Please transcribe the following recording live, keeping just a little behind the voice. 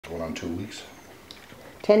Going on 2 weeks.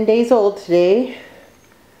 10 days old today.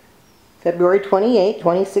 February 28,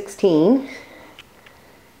 2016.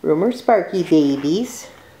 Rumor-sparky babies.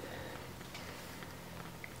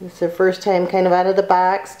 This is their first time kind of out of the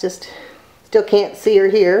box. Just still can't see or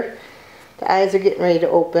hear. The eyes are getting ready to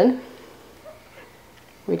open.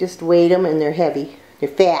 We just weighed them and they're heavy. They're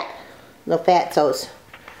fat. No fatsos.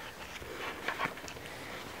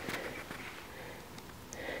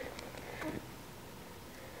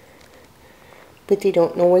 But they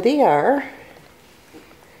don't know where they are.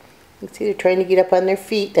 You can see they're trying to get up on their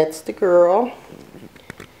feet. That's the girl.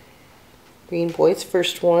 Green boy's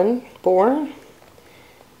first one born.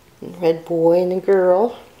 And red boy and a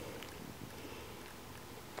girl.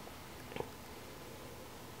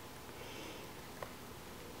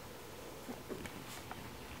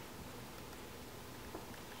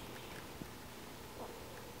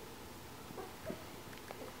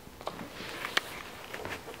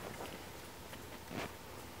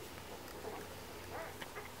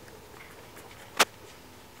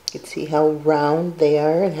 You can see how round they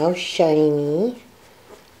are and how shiny.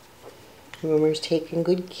 Rumor's taking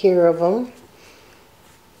good care of them.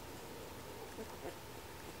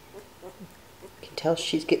 You can tell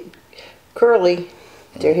she's getting curly.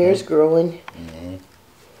 Their hair's growing.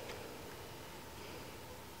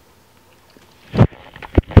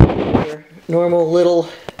 Their normal little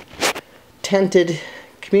tented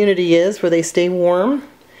community is where they stay warm.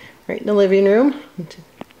 Right in the living room.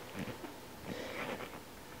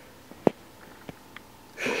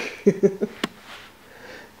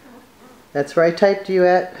 That's where I typed you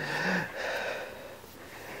at.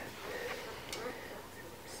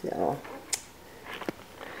 So.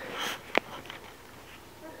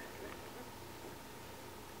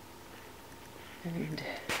 And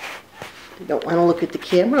they don't want to look at the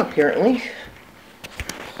camera apparently.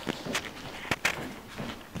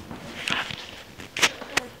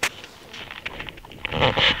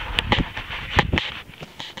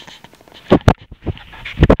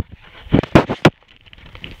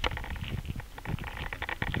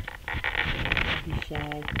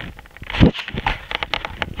 Shy.